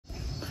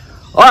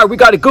All right, we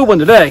got a good one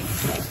today.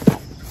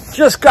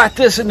 Just got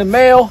this in the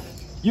mail.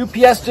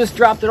 UPS just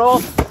dropped it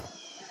off.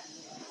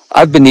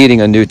 I've been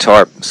needing a new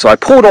tarp, so I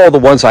pulled all the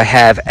ones I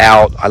have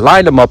out. I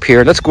lined them up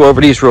here. Let's go over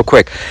these real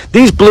quick.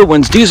 These blue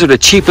ones, these are the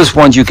cheapest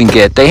ones you can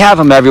get. They have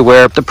them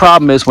everywhere. The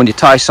problem is when you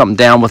tie something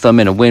down with them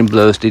and the wind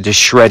blows, they just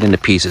shred into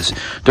pieces.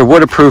 They're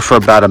waterproof for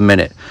about a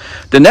minute.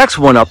 The next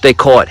one up, they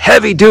call it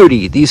heavy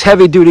duty. These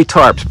heavy duty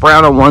tarps,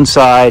 brown on one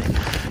side,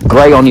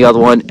 gray on the other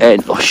one,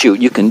 and oh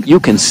shoot, you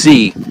can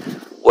see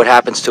what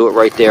happens to it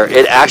right there.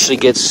 It actually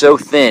gets so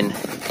thin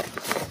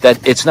that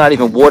it's not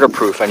even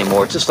waterproof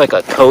anymore. It's just like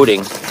a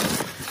coating.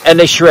 And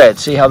they shred.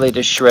 See how they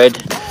just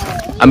shred?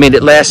 I mean,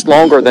 it lasts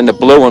longer than the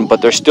blue one,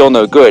 but they're still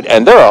no good.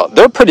 And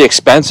they're pretty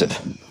expensive.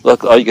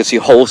 Look, oh, you can see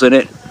holes in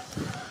it.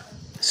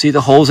 See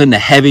the holes in the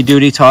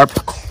heavy-duty tarp?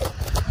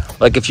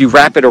 Like if you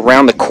wrap it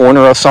around the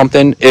corner of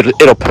something,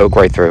 it'll poke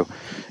right through.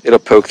 It'll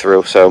poke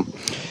through. So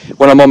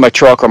when I'm on my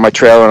truck or my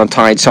trailer and I'm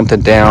tying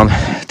something down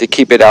to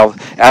keep it out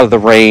of the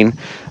rain,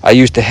 I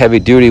use the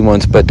heavy-duty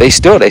ones, but they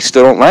still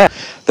don't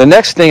last. The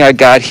next thing I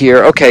got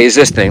here, okay, is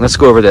this thing. Let's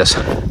go over this.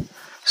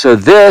 So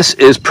this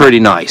is pretty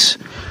nice.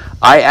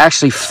 I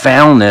actually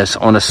found this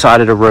on the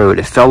side of the road.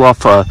 It fell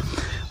off a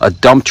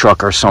dump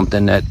truck or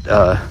something that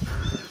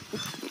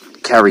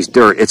carries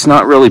dirt. It's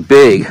not really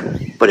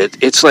big, but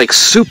it's like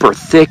super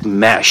thick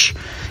mesh,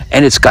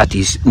 and it's got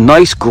these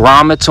nice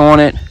grommets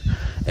on it,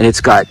 and it's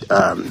got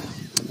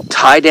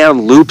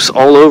tie-down loops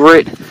all over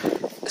it.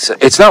 So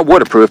it's not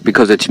waterproof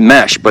because it's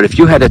mesh, but if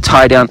you had to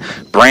tie down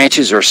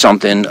branches or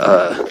something,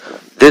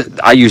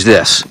 I use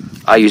this.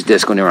 I use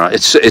this going around.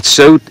 It's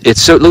so look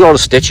at all the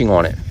stitching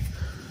on it.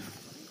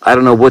 I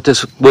don't know what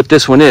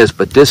this one is,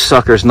 but this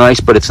sucker's nice,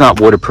 but it's not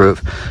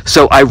waterproof.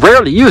 So I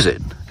rarely use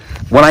it.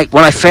 When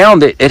I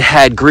found it, it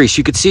had grease.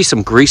 You could see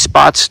some grease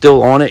spots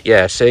still on it.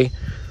 Yeah, see.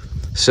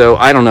 So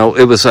I don't know.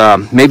 It was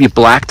maybe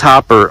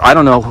blacktop, or I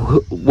don't know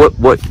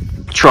what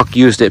truck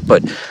used it,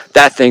 but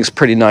that thing's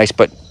pretty nice,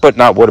 but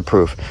not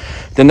waterproof.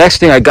 The next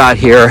thing I got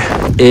here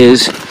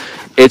is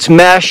it's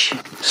mesh,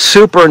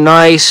 super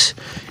nice.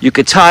 You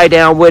could tie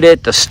down with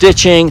it, the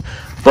stitching,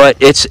 but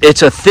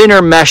it's a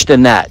thinner mesh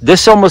than that.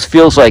 This almost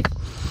feels like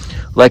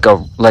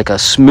a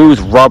smooth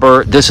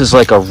rubber. This is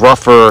like a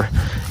rougher.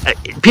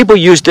 People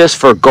use this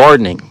for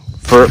gardening,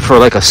 for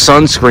like a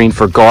sunscreen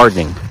for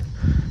gardening.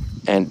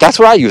 And that's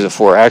what I use it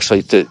for,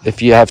 actually.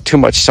 If you have too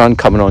much sun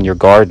coming on your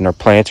garden or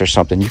plants or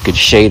something, you could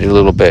shade it a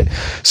little bit.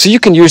 So you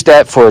can use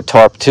that for a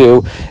tarp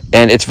too,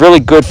 and it's really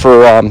good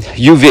for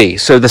UV.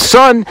 So the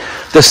sun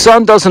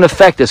doesn't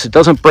affect this. It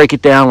doesn't break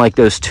it down like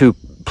those two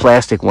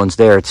plastic ones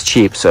there. It's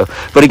cheap. So,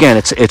 but again,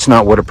 it's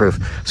not waterproof.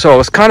 So I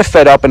was kind of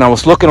fed up, and I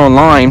was looking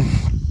online,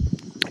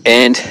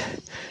 and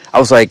I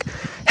was like,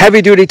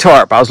 heavy duty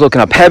tarp. I was looking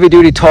up heavy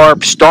duty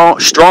tarp, strong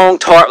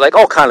tarp, like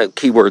all kind of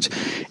keywords,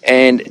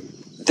 and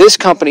this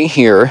company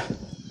here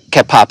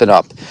kept popping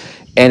up,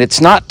 and it's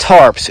not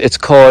tarps. It's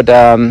called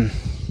Billboard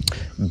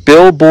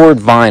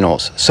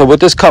Vinyls. So what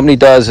this company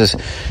does is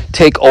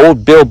take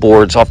old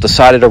billboards off the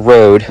side of the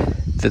road,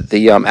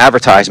 the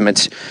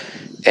advertisements,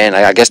 and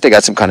I guess they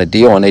got some kind of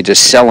deal, and they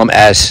just sell them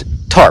as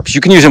tarps. You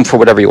can use them for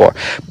whatever you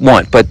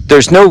want, but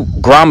there's no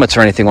grommets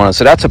or anything on it,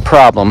 so that's a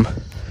problem.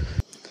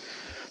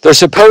 They're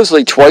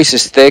supposedly twice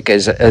as thick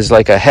as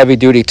like a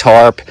heavy-duty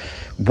tarp,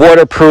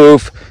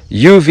 waterproof,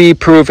 UV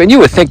proof, and you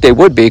would think they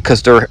would be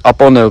because they're up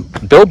on the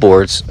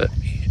billboards,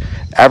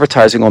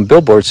 advertising on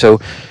billboards. So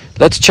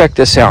let's check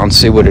this out and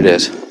see what it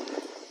is.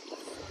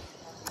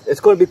 It's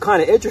going to be kind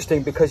of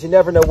interesting because you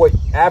never know what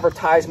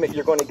advertisement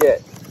you're going to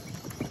get.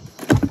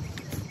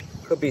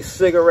 Could be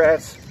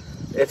cigarettes.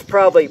 It's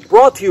probably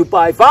brought to you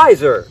by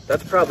Visor.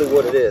 That's probably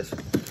what it is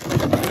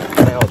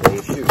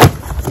nowadays. Shoot.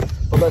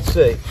 But let's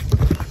see.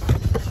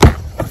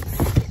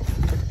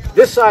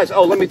 This size,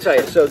 oh, let me tell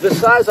you. So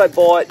this size I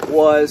bought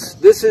was,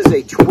 this is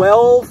a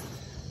 12,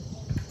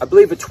 I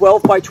believe a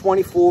 12 by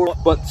 24,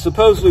 but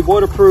supposedly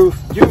waterproof,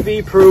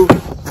 UV proof,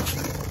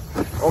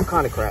 all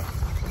kind of crap.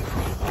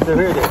 So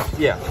here it is.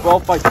 Yeah,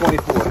 12 by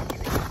 24.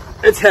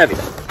 It's heavy.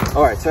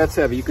 All right, so that's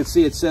heavy. You can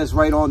see it says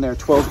right on there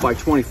 12 by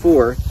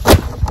 24.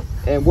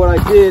 And what I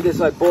did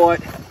is I bought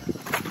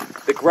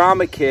the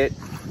grommet kit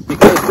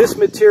because this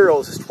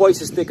material is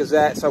twice as thick as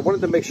that. So I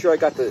wanted to make sure I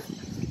got the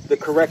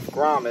correct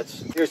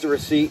grommets. Here's the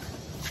receipt,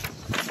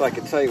 so I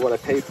can tell you what I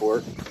paid for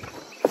it.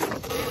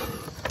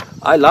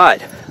 I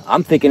lied.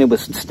 I'm thinking it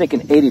was sticking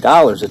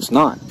 $80. It's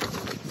not.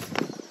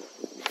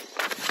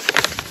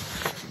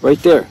 Right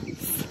there.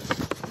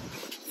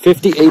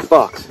 58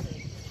 bucks.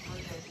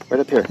 Right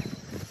up here.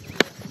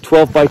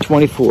 12 by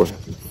 24.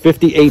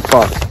 58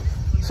 bucks.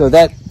 So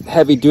that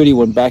heavy duty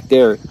one back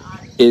there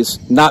is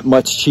not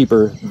much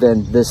cheaper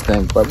than this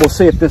thing, but we'll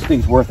see if this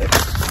thing's worth it.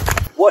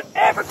 What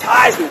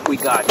advertisement we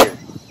got here?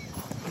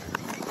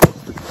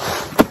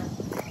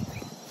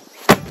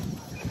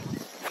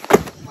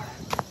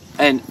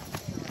 And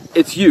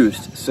it's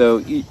used, so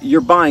you're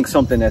buying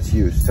something that's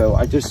used. So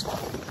I just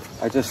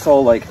saw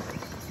like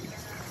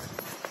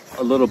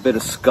a little bit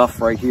of scuff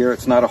right here.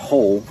 It's not a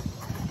hole,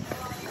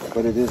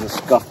 but it is a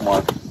scuff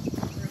mark.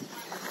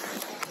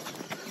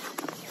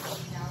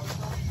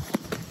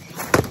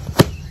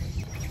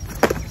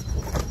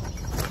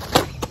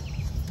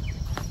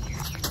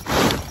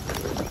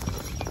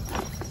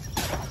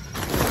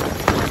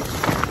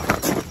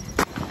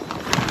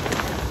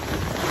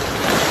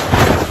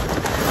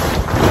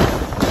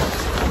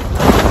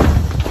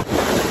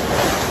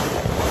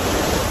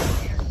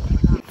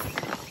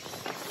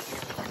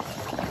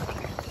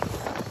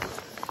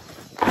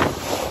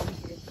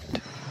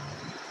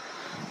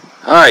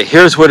 right,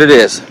 here's what it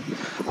is.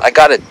 I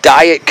got a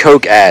Diet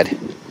Coke ad.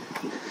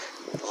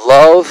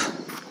 Love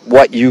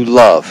what you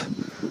love.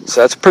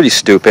 So that's pretty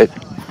stupid.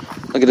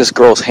 Look at this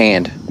girl's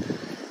hand.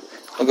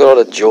 Look at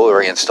all the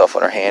jewelry and stuff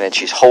on her hand, and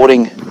she's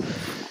holding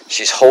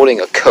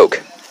a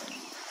Coke.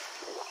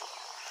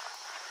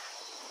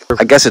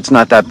 I guess it's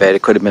not that bad.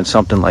 It could have been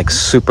something like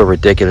super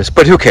ridiculous,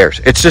 but who cares?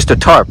 It's just a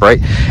tarp, right?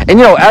 And you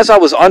know, as I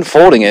was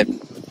unfolding it,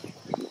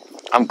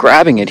 I'm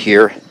grabbing it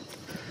here,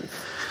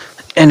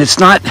 and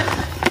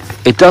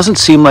it doesn't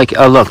seem like,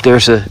 oh look,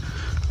 there's a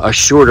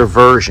shorter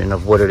version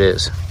of what it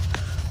is.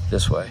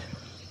 This way.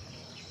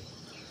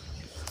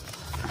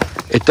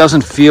 It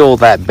doesn't feel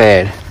that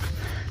bad.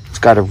 It's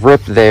got a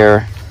rip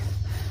there,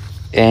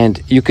 and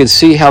you can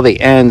see how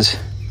the ends,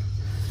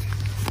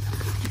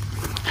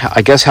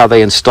 I guess how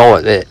they install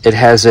it. It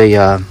has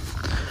a,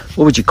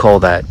 what would you call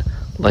that?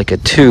 Like a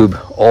tube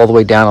all the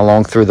way down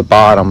along through the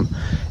bottom,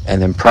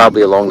 and then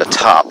probably along the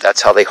top.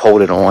 That's how they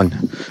hold it on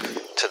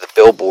to the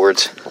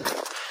billboards.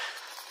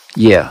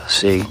 Yeah,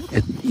 see,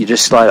 you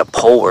just slide a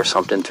pole or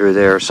something through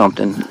there or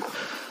something.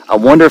 I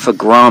wonder if a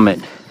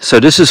grommet, so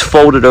this is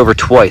folded over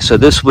twice, so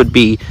this would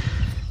be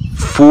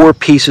 4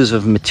 pieces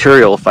of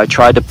material. If I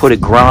tried to put a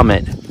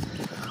grommet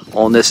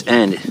on this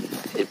end,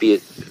 it'd be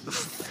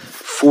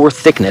 4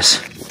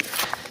 thickness.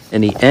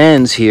 And the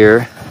ends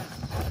here,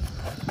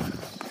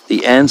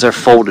 the ends are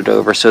folded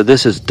over, so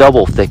this is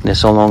double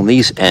thickness along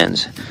these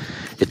ends.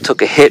 It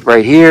took a hit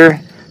right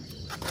here.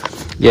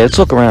 Yeah, let's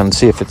look around and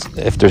see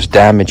if there's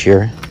damage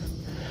here.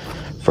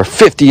 For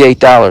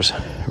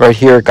 $58, right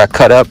here it got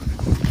cut up.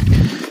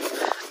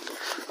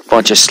 A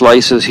bunch of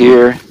slices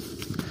here.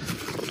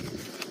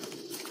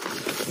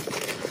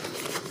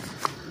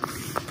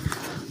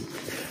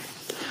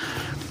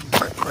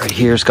 Right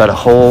here's got a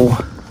hole.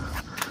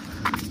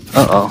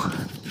 Uh-oh.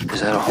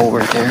 Is that a hole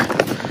right there?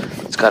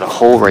 It's got a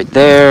hole right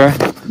there.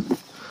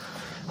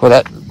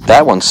 Well,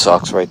 that one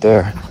sucks right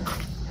there.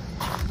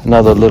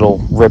 Another little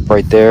rip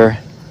right there.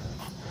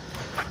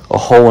 A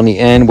hole in the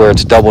end where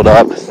it's doubled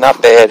up.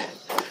 Not bad.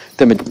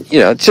 You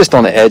know, it's just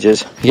on the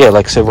edges. Yeah,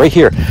 like I said, right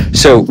here.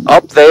 So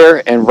up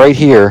there and right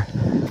here,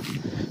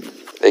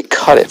 they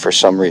cut it for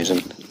some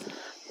reason.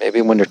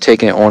 Maybe when they're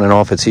taking it on and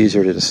off, it's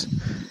easier to just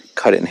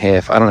cut it in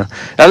half. I don't know.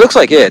 That looks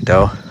like it,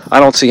 though.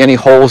 I don't see any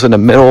holes in the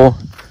middle.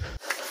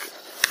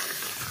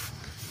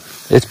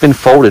 It's been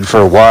folded for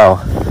a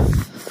while.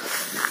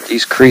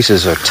 These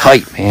creases are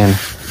tight, man.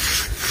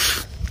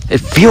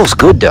 It feels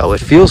good, though. It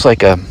feels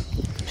like a...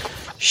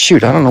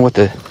 Shoot, I don't know what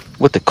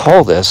to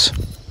call this.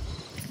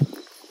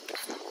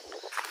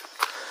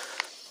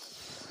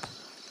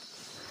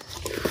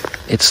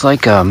 It's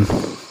like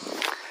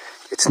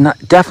it's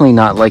definitely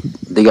not like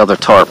the other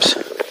tarps.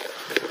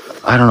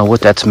 I don't know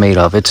what that's made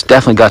of. It's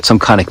definitely got some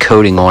kind of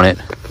coating on it.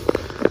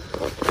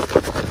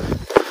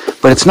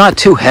 But it's not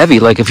too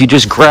heavy. Like if you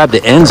just grab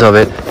the ends of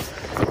it,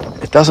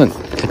 it doesn't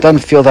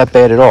feel that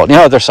bad at all. The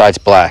other side's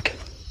black.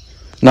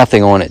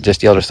 Nothing on it, just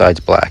the other side's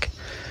black.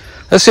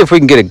 Let's see if we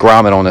can get a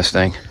grommet on this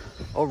thing.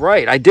 All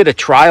right, I did a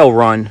trial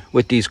run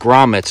with these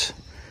grommets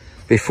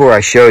before I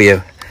show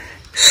you.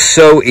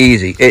 So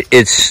easy.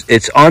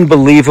 It's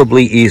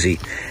unbelievably easy.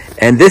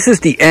 And this is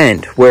the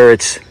end where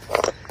it's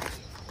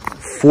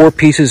 4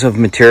 pieces of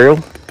material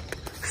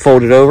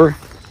folded over.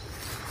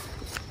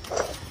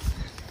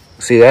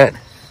 See that?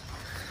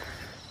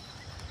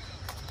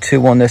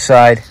 2 on this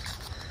side,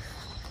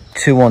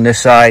 2 on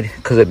this side,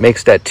 because it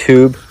makes that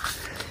tube.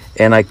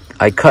 And I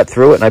cut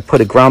through it and I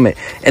put a grommet.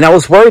 And I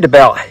was worried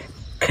about,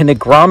 can the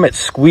grommet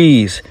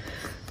squeeze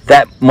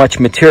that much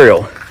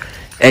material?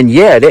 And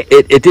yeah,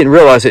 it didn't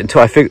realize it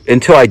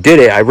until I did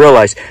it. I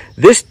realized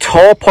this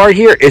tall part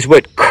here is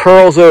what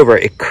curls over.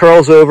 It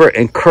curls over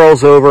and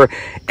curls over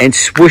and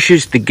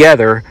swooshes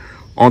together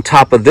on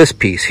top of this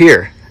piece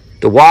here,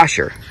 the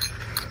washer.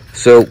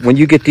 So when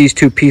you get these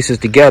 2 pieces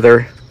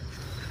together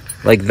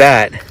like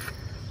that,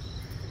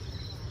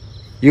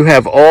 you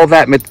have all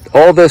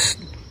this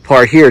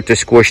part here to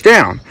squish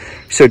down.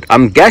 So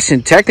I'm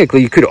guessing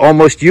technically you could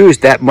almost use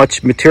that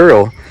much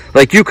material.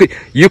 Like you could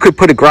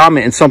put a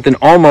grommet in something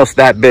almost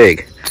that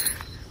big.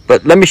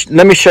 But let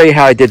me show you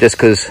how I did this,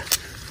 because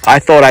I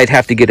thought I'd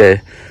have to get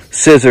a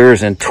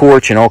scissors and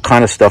torch and all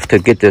kind of stuff to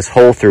get this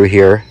hole through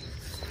here.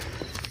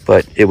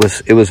 But it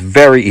was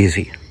very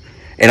easy.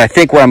 And I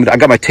think I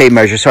got my tape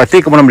measure, so I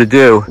think what I'm going to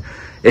do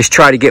is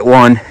try to get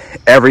one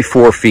every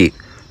 4 feet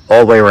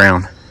all the way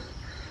around.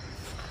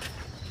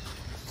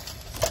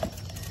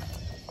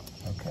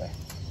 Okay.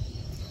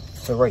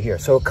 So right here.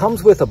 So it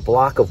comes with a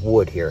block of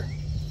wood here.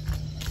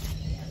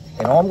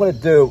 And all I'm going to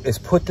do is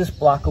put this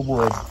block of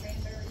wood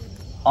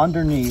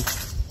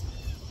underneath.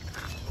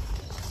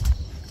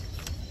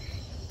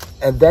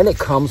 And then it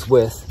comes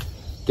with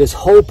this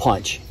hole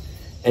punch.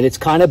 And it's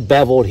kind of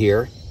beveled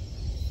here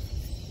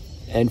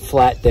and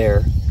flat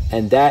there.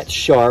 And that's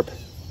sharp,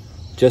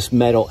 just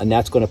metal, and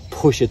that's going to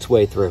push its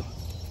way through.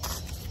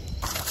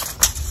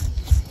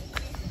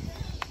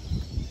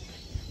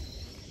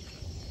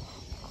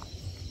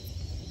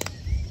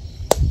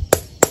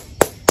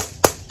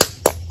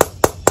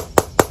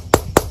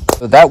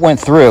 So that went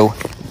through,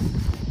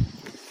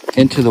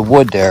 into the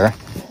wood there,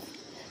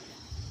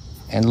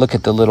 and look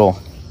at the little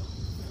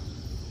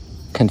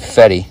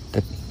confetti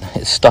that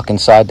is stuck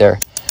inside there.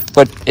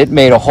 But it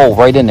made a hole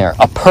right in there,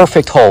 a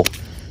perfect hole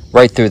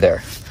right through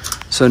there.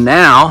 So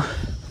now,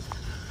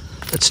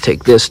 let's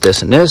take this,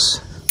 this, and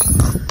this.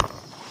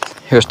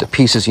 Here's the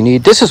pieces you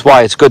need. This is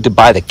why it's good to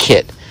buy the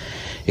kit.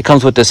 It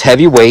comes with this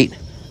heavy weight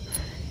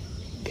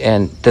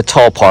and the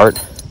tall part.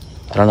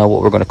 I don't know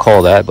what we're going to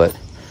call that, but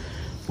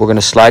we're going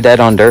to slide that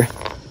under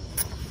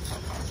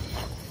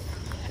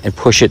and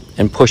push it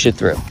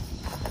through.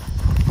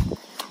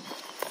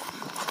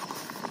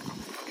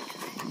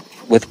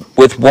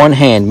 With one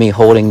hand, me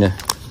holding the...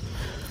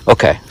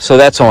 Okay, so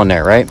that's on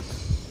there, right?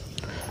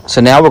 So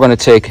now we're going to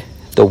take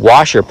the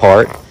washer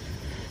part,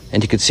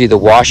 and you can see the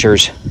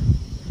washer's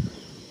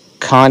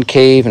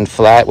concave and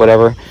flat,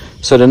 whatever.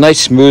 So the nice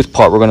smooth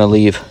part we're going to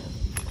leave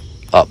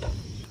up.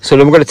 So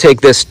then we're going to take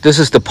this. This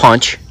is the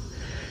punch.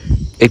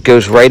 It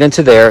goes right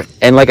into there.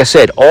 And like I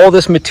said, all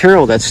this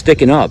material that's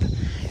sticking up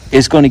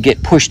is going to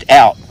get pushed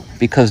out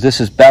because this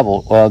is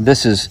beveled. Well,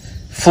 this is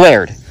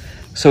flared.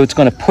 So it's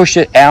going to push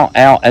it out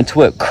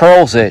until it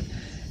curls it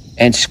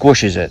and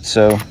squishes it.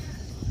 So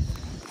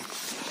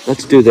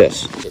let's do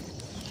this.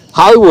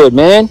 Hollywood,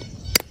 man.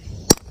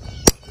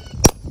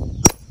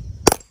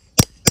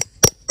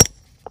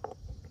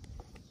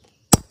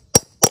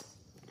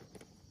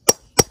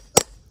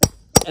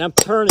 And I'm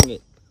turning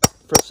it.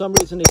 For some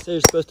reason they say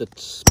you're supposed to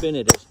spin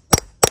it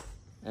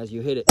as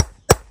you hit it.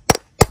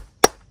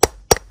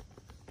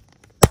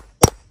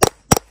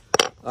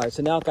 Alright,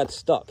 so now it got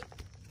stuck.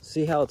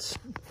 See how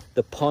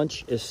the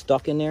punch is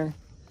stuck in there?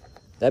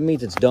 That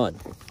means it's done.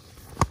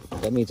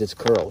 That means it's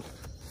curled.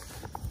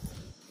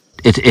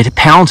 It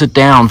pounds it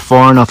down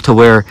far enough to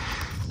where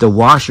the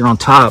washer on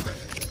top,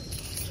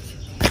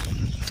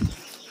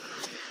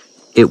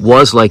 it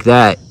was like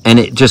that, and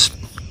it just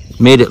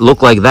made it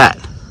look like that.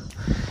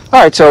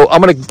 All right, so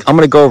I'm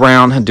gonna go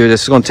around and do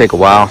this. It's gonna take a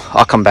while.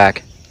 I'll come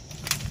back.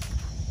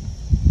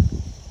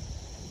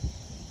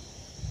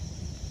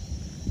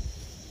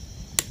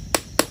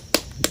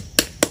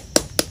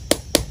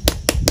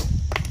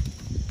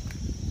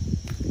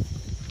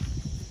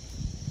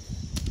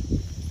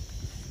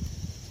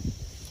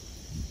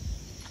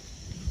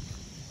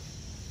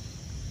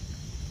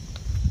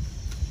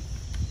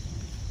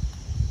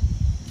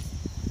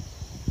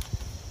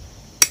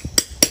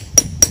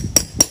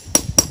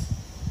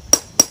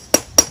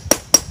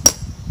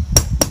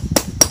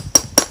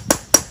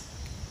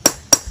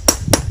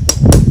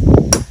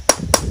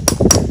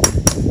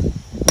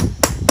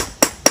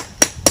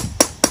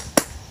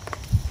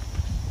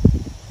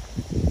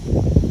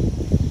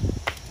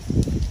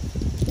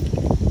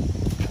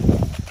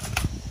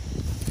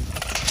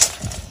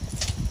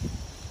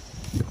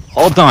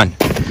 All done.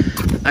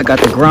 I got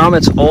the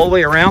grommets all the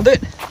way around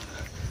it.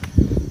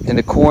 In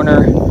the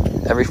corner,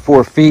 every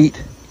 4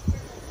 feet.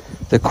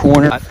 The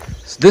corner.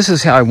 This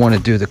is how I want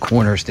to do the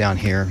corners down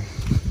here.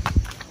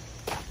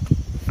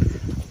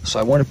 So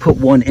I want to put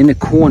one in the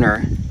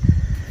corner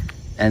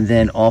and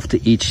then off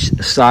to each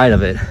side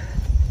of it.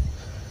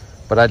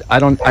 But I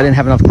didn't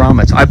have enough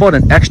grommets. I bought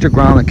an extra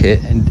grommet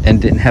kit and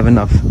didn't have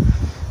enough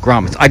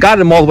grommets. I got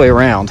them all the way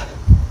around.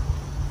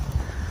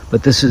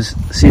 But this is,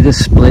 see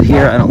this split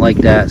here? I don't like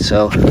that.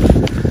 So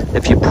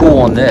if you pull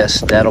on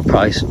this, that'll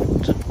probably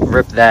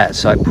rip that.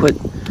 So I put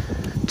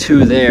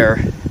 2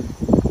 there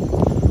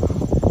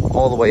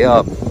all the way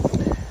up.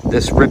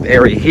 This rip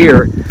area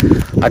here,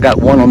 I got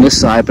 1 on this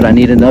side, but I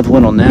need another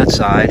one on that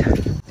side.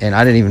 And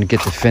I didn't even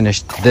get to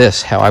finish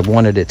this how I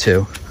wanted it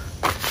to.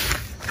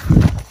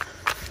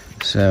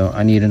 So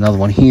I need another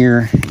one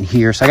here and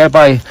here. So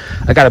I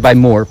gotta buy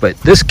more. But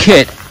this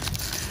kit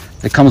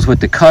that comes with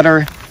the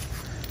cutter,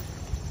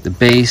 the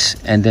base,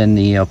 and then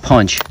the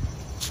punch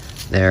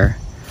there.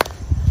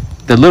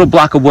 The little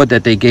block of wood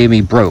that they gave me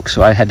broke,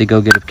 so I had to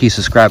go get a piece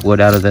of scrap wood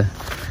out of the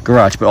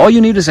garage. But all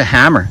you need is a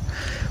hammer.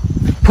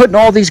 Putting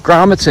all these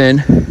grommets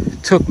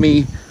in took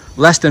me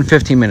less than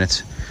 15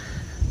 minutes.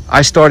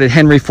 I started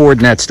Henry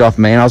Fording that stuff,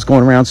 man. I was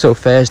going around so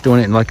fast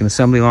doing it in like an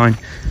assembly line.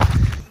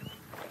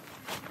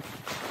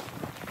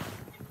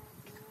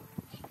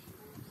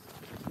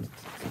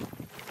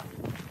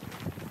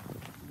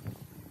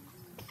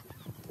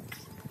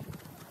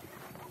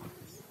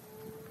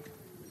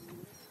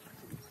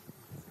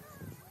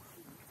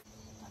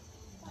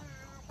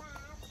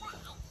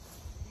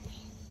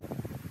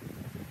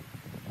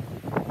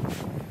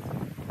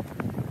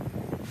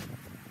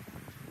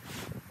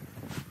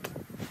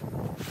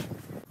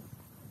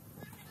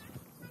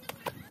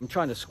 I'm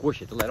trying to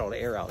squish it to let all the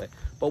air out of it.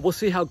 But we'll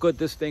see how good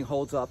this thing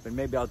holds up, and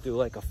maybe I'll do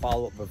like a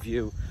follow-up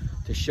review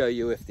to show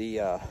you if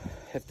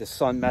the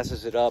sun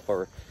messes it up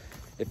or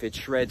if it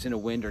shreds in the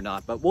wind or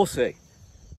not. But we'll see.